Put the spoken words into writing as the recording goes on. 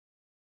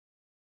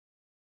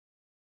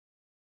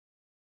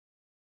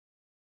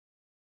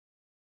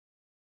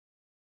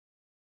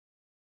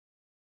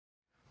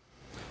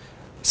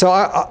So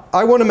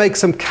I want to make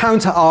some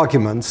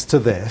counter-arguments to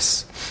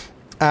this.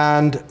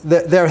 And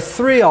there are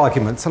three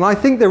arguments, and I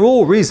think they're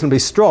all reasonably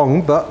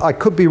strong, but I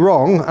could be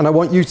wrong, and I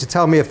want you to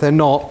tell me if they're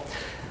not.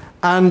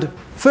 And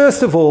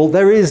first of all,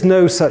 there is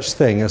no such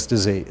thing as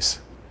disease.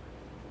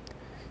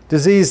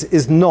 Disease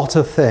is not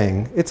a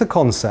thing. It's a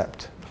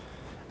concept.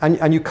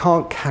 And you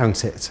can't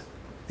count it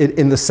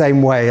in the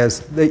same way as,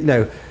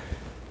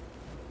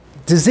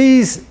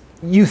 disease,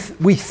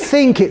 we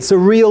think it's a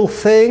real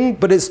thing,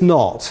 but it's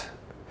not.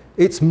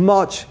 It's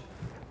much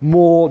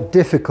more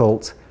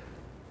difficult.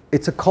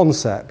 It's a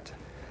concept.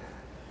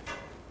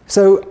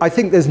 So I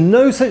think there's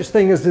no such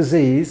thing as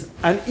disease,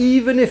 and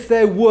even if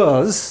there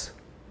was,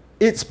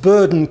 its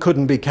burden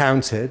couldn't be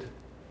counted.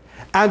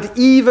 And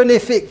even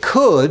if it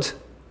could,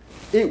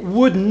 it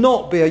would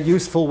not be a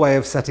useful way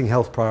of setting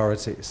health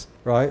priorities,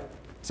 right?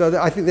 So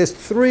I think there's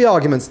three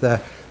arguments there.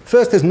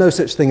 First, there's no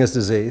such thing as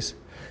disease.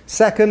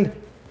 Second,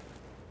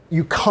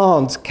 you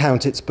can't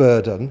count its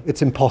burden.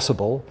 It's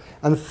impossible.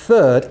 And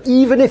third,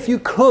 even if you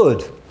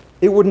could,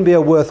 it wouldn't be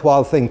a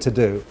worthwhile thing to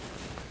do.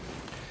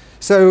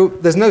 So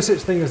there's no such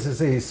thing as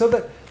disease. So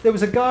there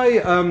was a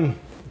guy,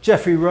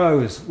 Geoffrey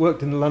Rose,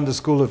 worked in the London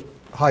School of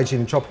Hygiene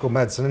and Tropical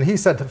Medicine, and he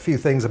said a few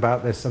things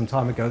about this some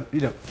time ago.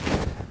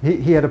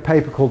 He had a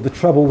paper called The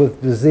Trouble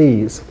with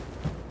Disease.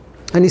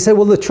 And he said,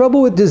 well, the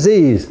trouble with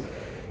disease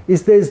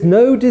is there's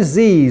no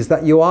disease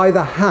that you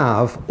either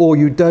have or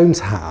you don't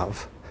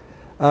have,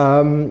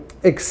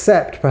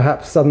 except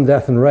perhaps sudden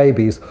death and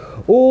rabies.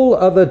 All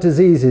other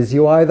diseases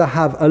you either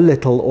have a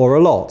little or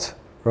a lot,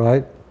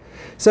 right?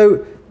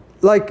 So,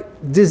 like,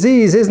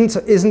 disease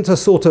isn't a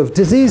sort of,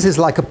 disease is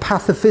like a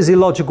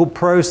pathophysiological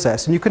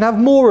process, and you can have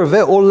more of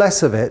it or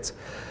less of it,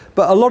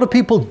 but a lot of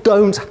people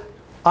don't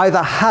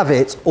either have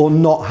it or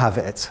not have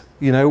it.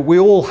 We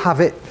all have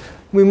it.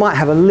 We might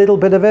have a little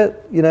bit of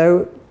it,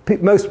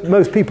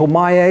 most people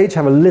my age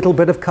have a little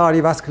bit of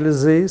cardiovascular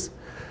disease.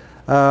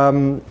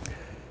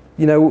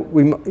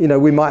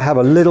 We might have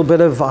a little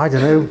bit of, I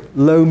don't know,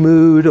 low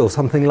mood or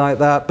something like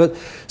that. But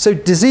so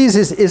disease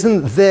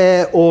isn't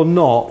there or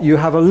not. You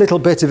have a little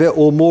bit of it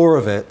or more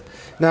of it.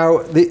 Now,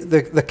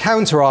 the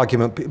counter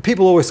argument,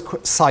 people always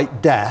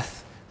cite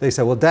death. They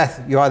say, well,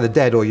 death, you're either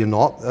dead or you're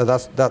not.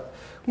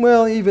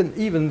 Well,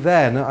 even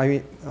then,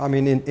 I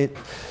mean,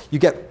 you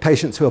get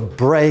patients who are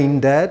brain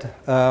dead.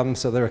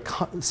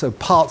 So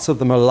parts of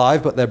them are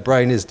alive, but their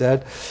brain is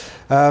dead.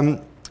 But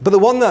the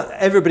one that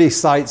everybody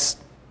cites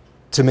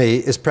to me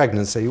is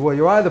pregnancy. Well,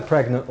 you're either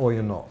pregnant or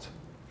you're not.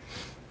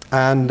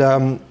 And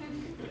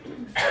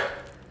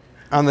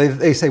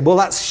they say, well,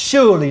 that's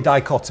surely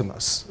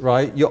dichotomous,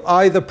 right? You're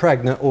either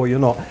pregnant or you're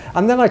not.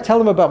 And then I tell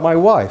them about my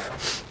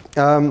wife,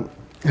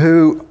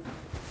 who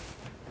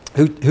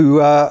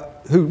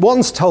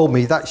once told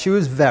me that she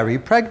was very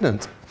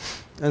pregnant.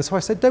 And so I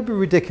said, don't be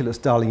ridiculous,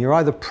 darling. You're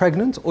either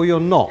pregnant or you're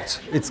not.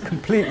 It's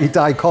completely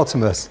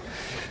dichotomous.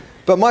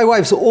 But my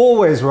wife's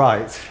always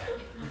right.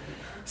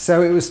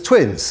 So it was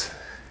twins.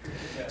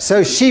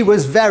 So she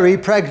was very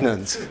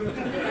pregnant.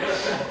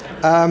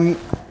 And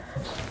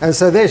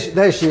so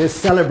there she is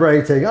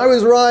celebrating. I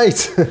was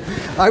right.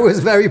 I was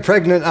very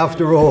pregnant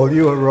after all.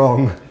 You were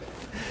wrong.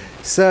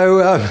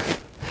 So,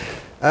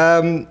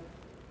 and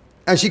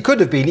she could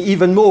have been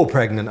even more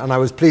pregnant, and I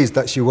was pleased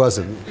that she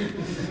wasn't.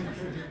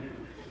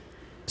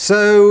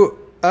 So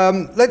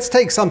let's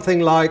take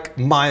something like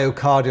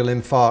myocardial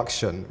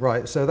infarction,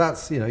 right? So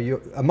that's, a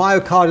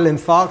myocardial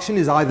infarction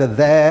is either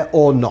there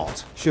or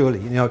not,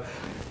 surely.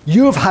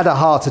 You've had a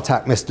heart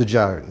attack, Mr.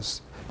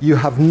 Jones. You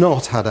have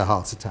not had a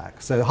heart attack.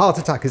 So heart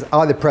attack is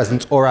either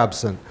present or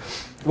absent.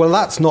 Well,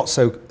 that's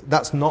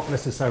not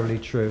necessarily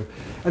true.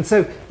 And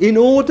so in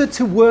order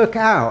to work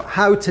out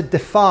how to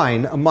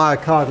define a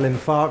myocardial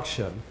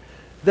infarction,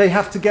 they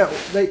have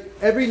to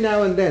every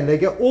now and then, they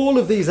get all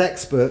of these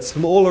experts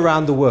from all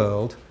around the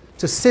world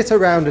to sit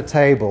around a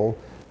table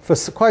for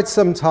quite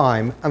some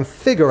time and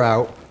figure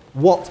out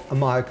what a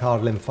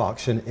myocardial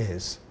infarction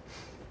is.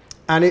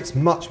 And it's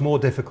much more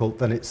difficult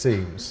than it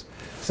seems.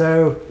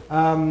 So,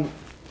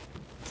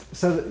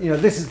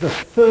 this is the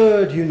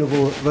third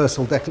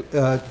universal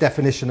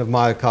definition of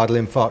myocardial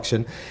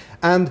infarction.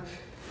 And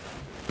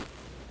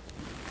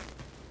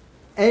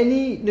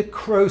any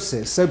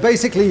necrosis, so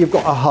basically you've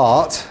got a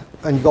heart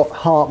and you've got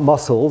heart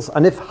muscles,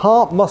 and if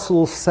heart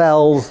muscle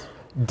cells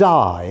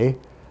die,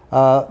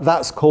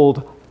 that's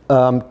called,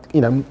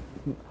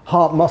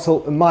 heart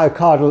muscle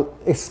myocardial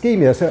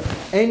ischemia. So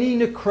any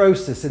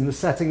necrosis in the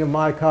setting of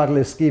myocardial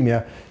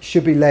ischemia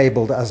should be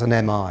labeled as an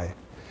MI.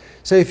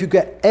 So if you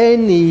get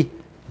any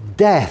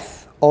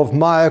death of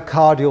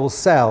myocardial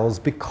cells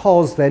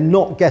because they're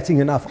not getting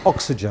enough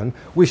oxygen,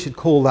 we should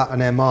call that an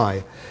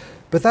MI.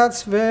 But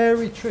that's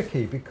very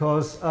tricky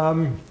because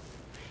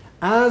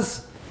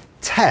as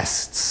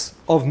tests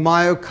of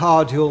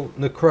myocardial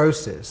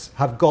necrosis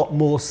have got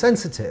more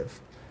sensitive,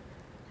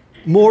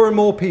 more and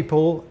more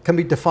people can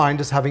be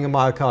defined as having a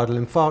myocardial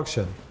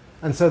infarction.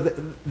 And so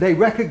they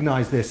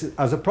recognize this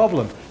as a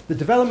problem. The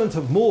development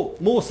of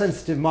more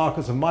sensitive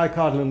markers of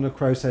myocardial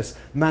necrosis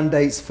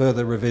mandates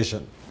further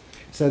revision.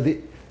 So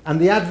And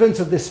the advent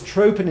of this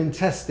troponin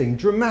testing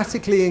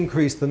dramatically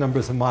increased the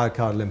numbers of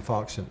myocardial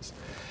infarctions.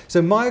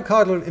 So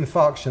myocardial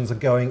infarctions are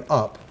going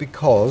up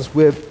because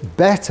we're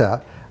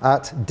better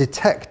at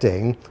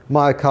detecting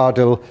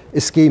myocardial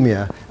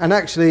ischemia. And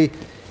actually,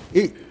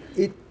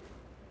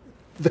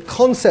 the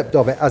concept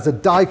of it as a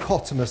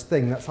dichotomous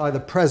thing that's either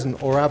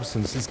present or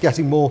absent is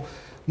getting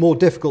more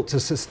difficult to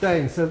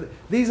sustain. So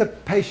these are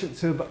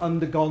patients who have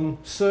undergone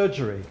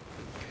surgery.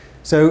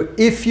 So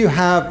if you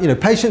have,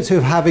 patients who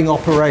are having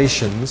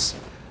operations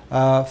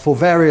for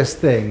various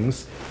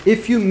things,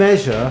 if you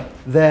measure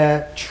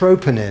their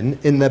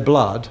troponin in their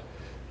blood,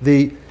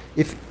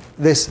 if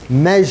this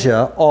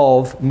measure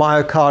of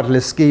myocardial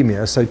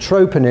ischemia, so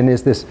troponin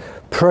is this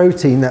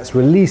protein that's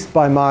released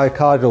by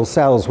myocardial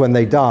cells when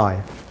they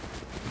die.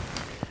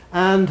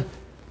 And,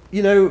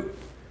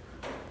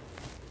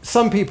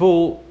 some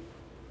people,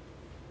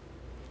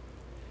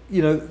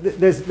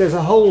 there's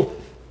a whole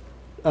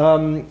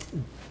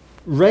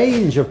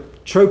range of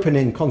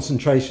troponin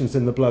concentrations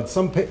in the blood.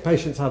 Some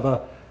patients have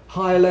a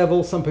higher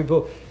level, some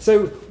people.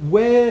 So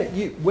where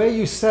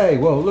you say,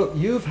 well, look,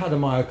 you've had a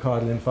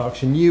myocardial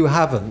infarction, you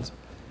haven't,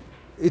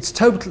 it's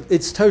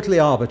totally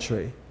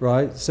arbitrary,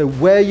 right? So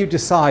where you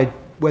decide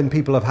when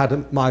people have had a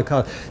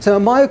myocardial. So a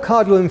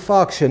myocardial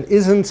infarction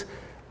isn't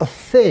a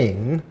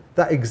thing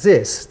that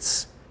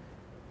exists.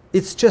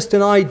 It's just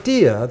an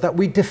idea that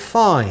we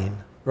define,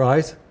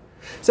 right?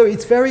 So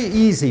it's very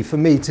easy for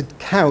me to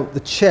count the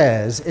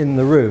chairs in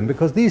the room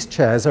because these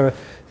chairs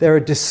they're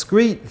a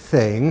discrete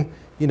thing.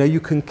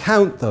 You can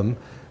count them,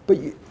 but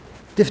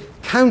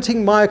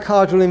counting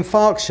myocardial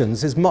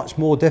infarctions is much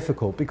more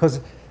difficult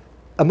because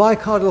a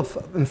myocardial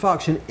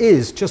infarction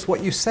is just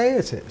what you say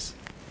it is.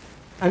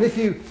 And if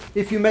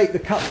you make the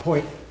cut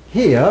point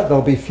here,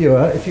 there'll be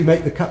fewer. If you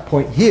make the cut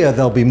point here,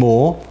 there'll be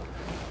more.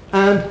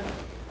 And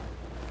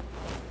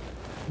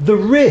the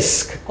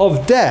risk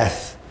of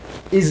death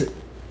is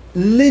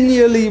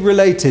linearly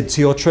related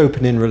to your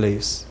troponin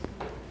release.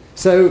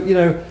 So,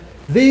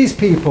 these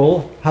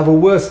people have a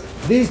worse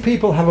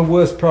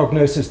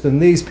prognosis than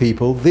these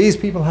people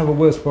have a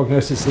worse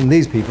prognosis than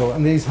these people,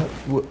 and these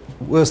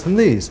worse than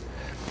these.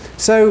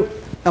 So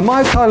a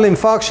myocardial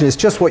infarction is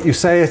just what you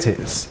say it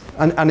is,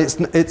 and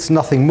it's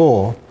nothing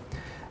more.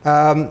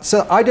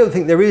 So I don't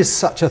think there is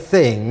such a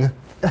thing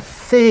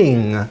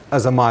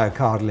as a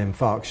myocardial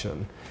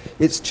infarction.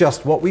 It's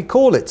just what we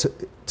call it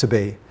to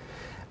be.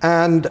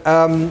 And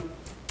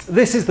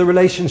this is the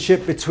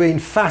relationship between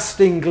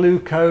fasting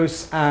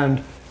glucose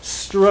and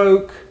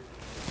stroke,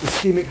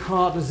 ischemic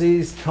heart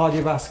disease,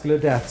 cardiovascular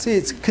death. See,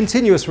 it's a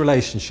continuous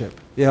relationship,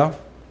 yeah?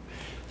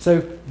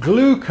 So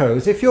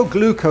glucose, if your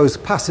glucose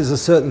passes a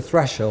certain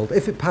threshold,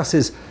 if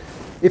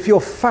your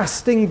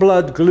fasting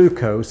blood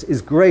glucose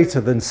is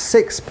greater than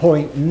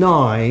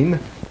 6.9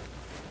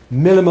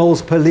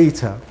 millimoles per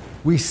litre,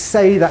 we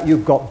say that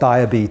you've got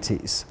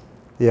diabetes,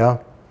 yeah?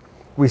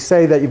 We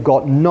say that you've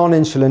got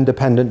non-insulin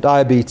dependent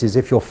diabetes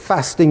if your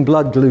fasting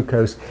blood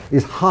glucose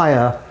is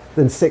higher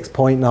than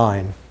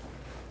 6.9.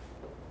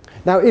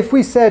 Now, if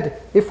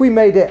we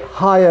made it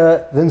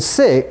higher than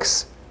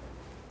 6,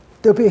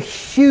 there'll be a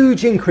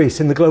huge increase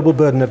in the global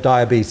burden of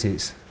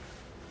diabetes.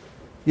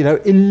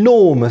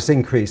 Enormous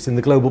increase in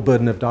the global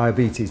burden of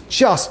diabetes,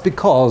 just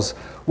because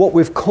what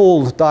we've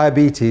called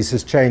diabetes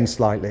has changed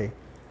slightly.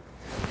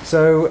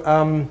 So,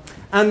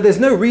 and there's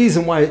no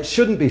reason why it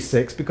shouldn't be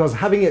 6, because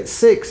having it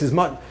 6 is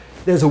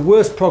there's a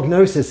worse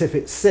prognosis if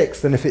it's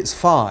 6 than if it's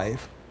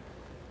 5.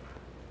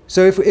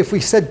 So if we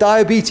said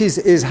diabetes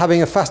is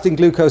having a fasting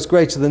glucose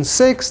greater than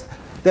 6,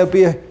 there'll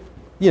be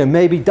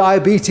maybe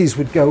diabetes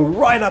would go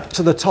right up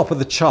to the top of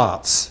the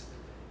charts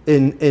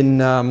in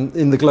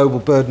the global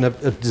burden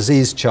of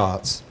disease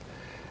charts.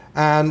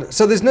 And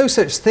so there's no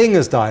such thing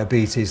as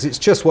diabetes, it's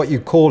just what you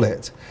call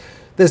it.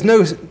 There's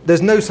no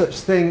such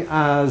thing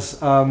as,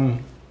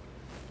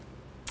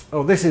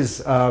 this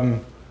is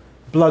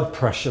blood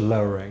pressure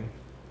lowering.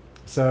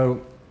 So,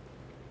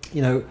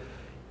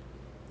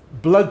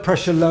 blood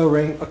pressure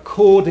lowering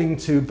according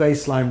to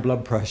baseline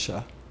blood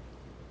pressure.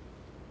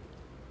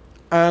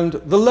 And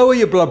the lower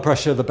your blood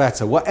pressure, the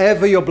better.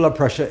 Whatever your blood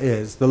pressure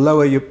is, the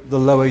lower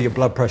your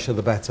blood pressure,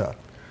 the better.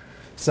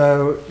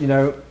 So,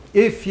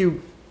 if your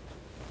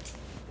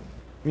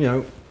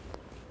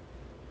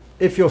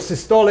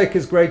systolic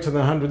is greater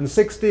than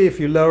 160, if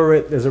you lower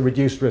it, there's a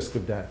reduced risk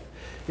of death.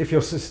 If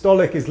your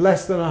systolic is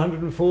less than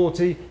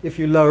 140, if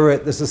you lower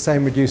it, there's the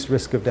same reduced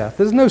risk of death.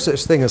 There's no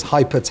such thing as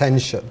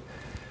hypertension.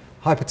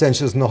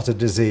 Hypertension is not a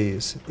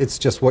disease. It's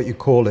just what you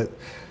call it.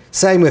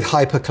 Same with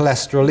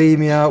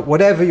hypercholesterolemia.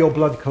 Whatever your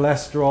blood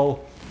cholesterol,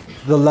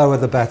 the lower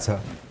the better.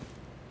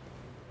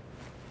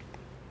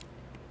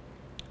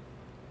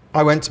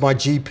 I went to my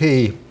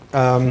GP.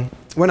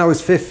 When I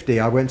was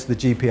 50, I went to the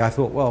GP. I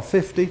thought, well,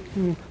 50,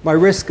 my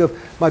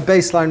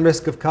baseline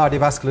risk of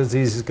cardiovascular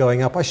disease is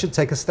going up. I should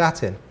take a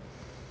statin.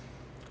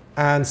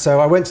 And so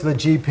I went to the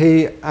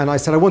GP and I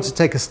said, I want to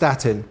take a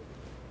statin.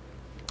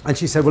 And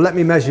she said, well, let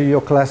me measure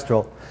your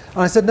cholesterol.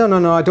 And I said,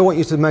 no, I don't want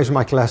you to measure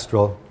my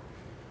cholesterol.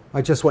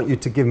 I just want you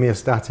to give me a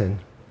statin.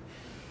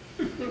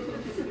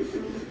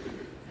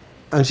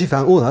 And she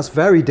found, oh, that's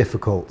very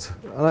difficult.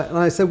 And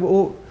I said,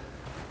 well,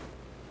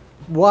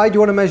 why do you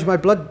want to measure my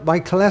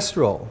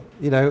cholesterol?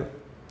 You know,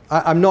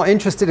 I'm not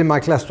interested in my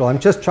cholesterol. I'm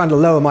just trying to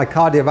lower my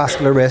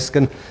cardiovascular risk,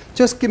 and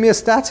just give me a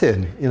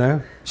statin, you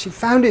know. She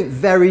found it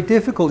very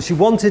difficult. She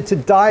wanted to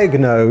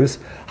diagnose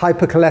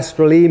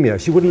hypercholesterolemia.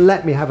 She wouldn't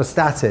let me have a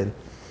statin.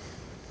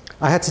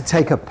 I had to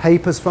take her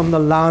papers from the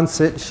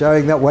Lancet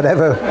showing that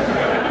whatever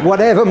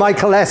my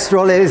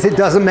cholesterol is, it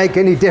doesn't make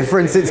any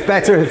difference. It's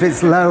better if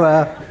it's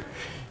lower,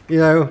 you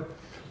know.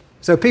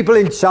 So people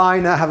in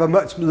China have a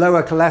much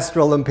lower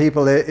cholesterol than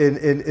people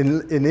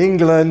in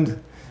England.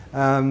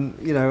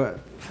 You know,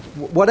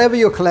 whatever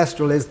your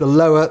cholesterol is, the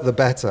lower, the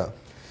better.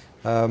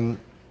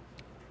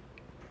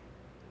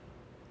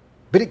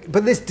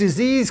 But this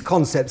disease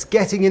concept's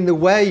getting in the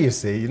way, you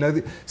see. You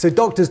know, so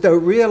doctors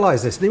don't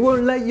realize this. They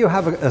won't let you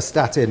have a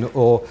statin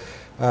or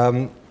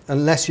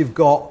unless you've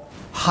got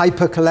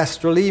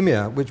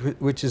hypercholesterolemia,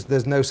 which is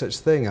there's no such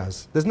thing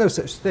as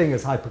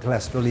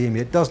hypercholesterolemia.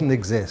 It doesn't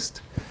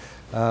exist.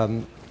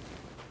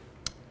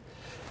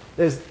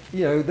 There's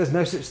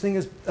no such thing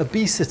as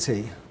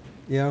obesity.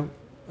 You know,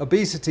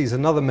 obesity is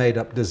another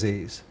made-up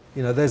disease.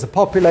 You know, there's a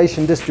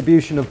population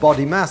distribution of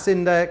body mass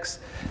index,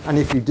 and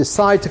if you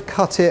decide to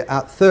cut it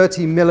at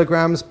 30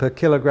 milligrams per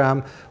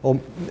kilogram, or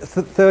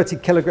 30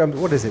 kilograms,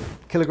 what is it?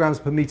 Kilograms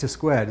per meter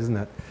squared, isn't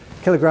it?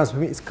 Kilograms per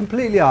meter, it's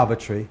completely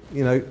arbitrary.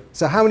 You know,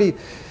 so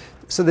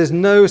there's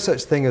no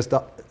such thing as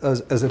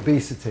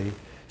obesity.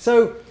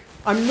 So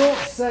I'm not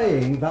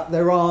saying that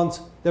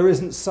there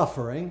isn't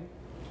suffering.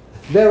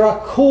 There are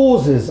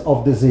causes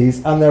of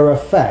disease and there are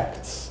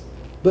effects,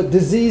 but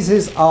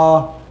diseases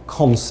are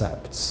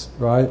concepts,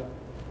 right?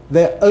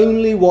 They're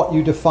only what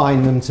you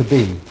define them to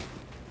be.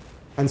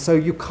 And so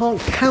you can't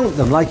count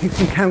them like you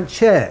can count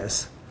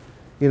chairs,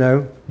 you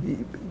know.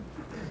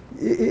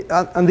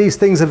 And these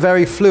things are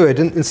very fluid.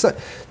 And so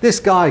this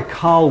guy,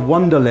 Carl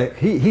Wunderlich,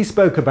 he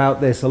spoke about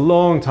this a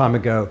long time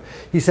ago.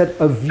 He said,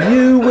 a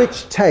view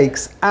which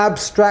takes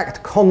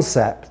abstract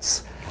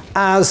concepts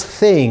as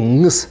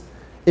things,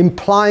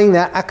 implying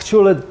their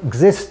actual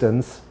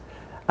existence,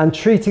 and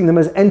treating them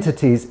as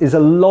entities is a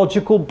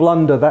logical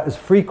blunder that has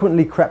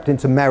frequently crept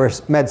into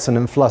medicine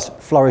and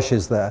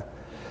flourishes there.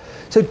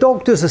 So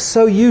doctors are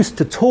so used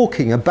to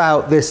talking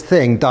about this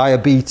thing,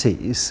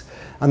 diabetes,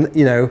 and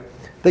you know,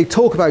 they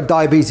talk about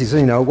diabetes,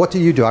 you know, what do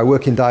you do? I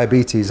work in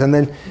diabetes, and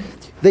then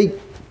they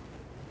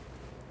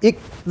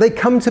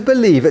come to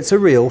believe it's a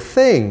real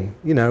thing,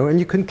 you know, and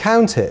you can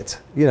count it.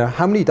 You know,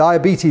 how many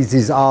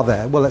diabetes are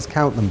there? Well, let's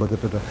count them.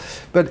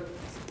 But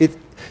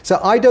so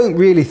I don't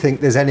really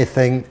think there's any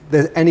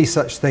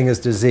such thing as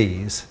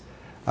disease.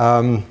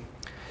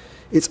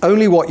 It's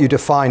only what you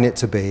define it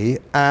to be,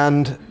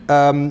 and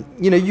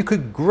you know, you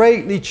could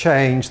greatly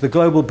change the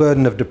global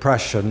burden of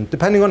depression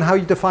depending on how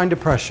you define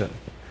depression.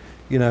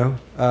 You know,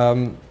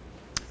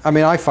 I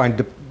mean, I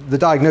find the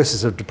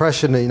diagnosis of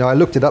depression, you know, I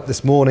looked it up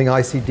this morning,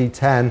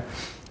 ICD-10,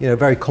 you know,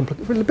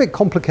 a bit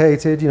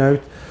complicated, you know,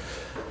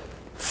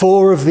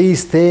 4 of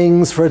these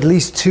things for at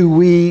least 2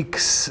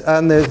 weeks,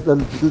 and there's a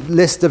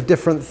list of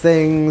different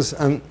things,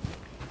 and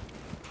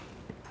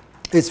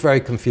it's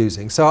very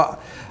confusing. So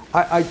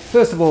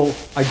first of all,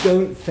 I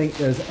don't think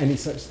there's any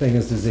such thing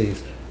as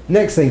disease.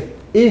 Next thing,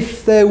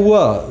 if there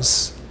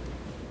was,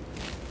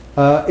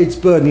 its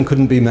burden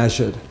couldn't be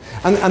measured.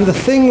 And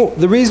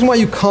the reason why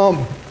you can't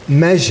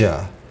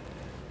measure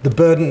the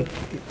burden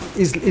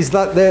is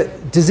that the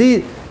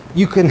disease,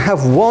 you can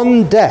have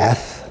one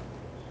death.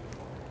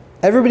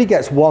 Everybody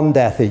gets one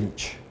death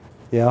each,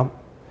 yeah?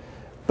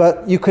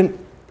 But you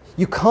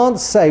can't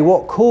say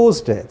what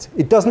caused it.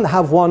 It doesn't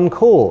have one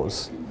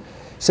cause.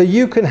 So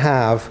you can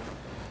have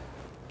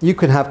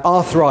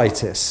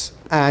arthritis,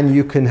 and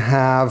you can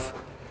have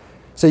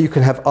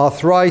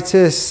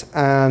arthritis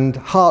and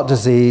heart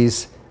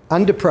disease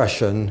and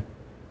depression,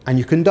 and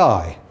you can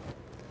die.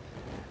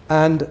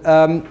 And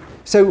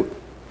so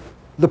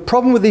the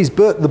problem with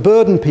the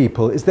burden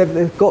people is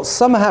they've got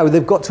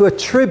to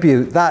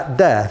attribute that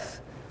death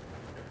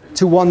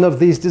to one of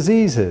these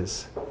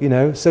diseases, you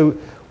know. So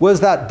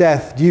was that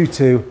death due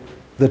to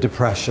the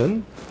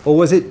depression, or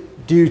was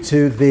it due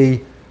to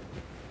the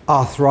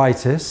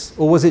arthritis,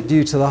 or was it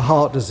due to the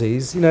heart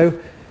disease? You know,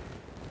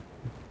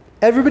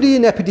 everybody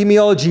in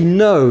epidemiology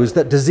knows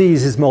that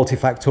disease is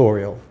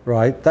multifactorial,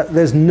 right? That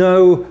there's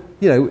no,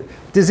 you know,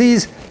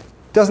 disease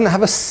doesn't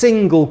have a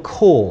single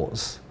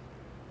cause.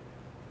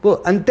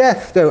 Well, and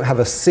death don't have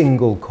a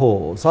single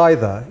cause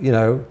either, you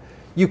know.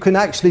 You can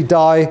actually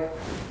die.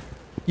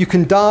 You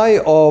can die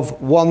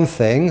of one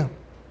thing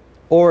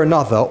or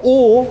another,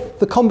 or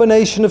the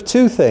combination of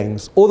 2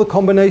 things, or the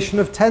combination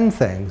of 10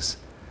 things.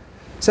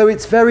 So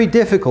it's very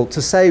difficult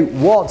to say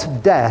what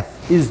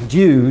death is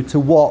due to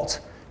what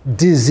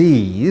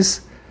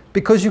disease,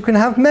 because you can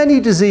have many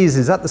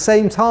diseases at the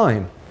same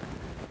time.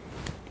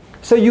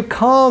 So you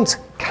can't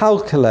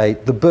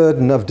calculate the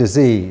burden of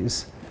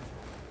disease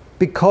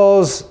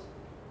because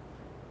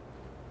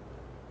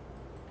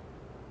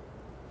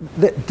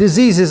the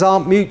diseases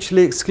aren't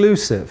mutually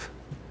exclusive.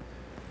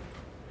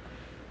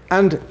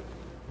 And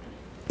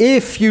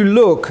if you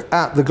look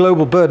at the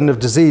global burden of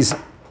disease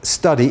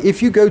study,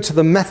 if you go to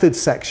the methods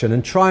section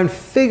and try and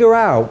figure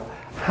out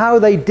how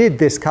they did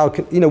this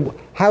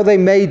how they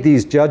made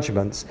these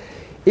judgments,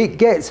 it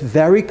gets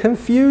very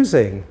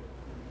confusing.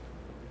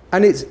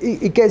 And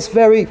it gets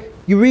very,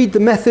 you read the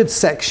methods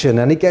section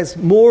and it gets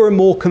more and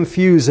more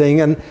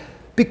confusing, and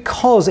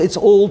because it's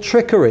all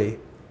trickery,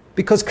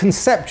 because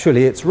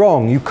conceptually it's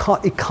wrong.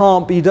 It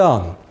can't be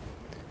done,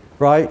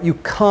 right? You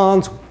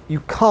can't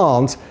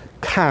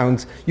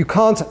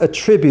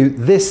attribute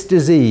this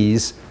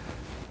disease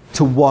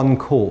to one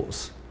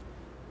cause.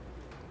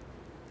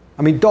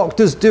 I mean,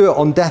 doctors do it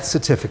on death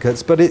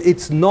certificates, but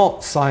it's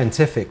not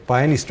scientific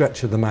by any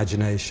stretch of the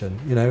imagination,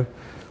 you know.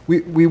 We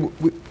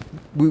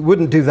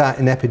wouldn't do that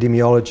in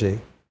epidemiology.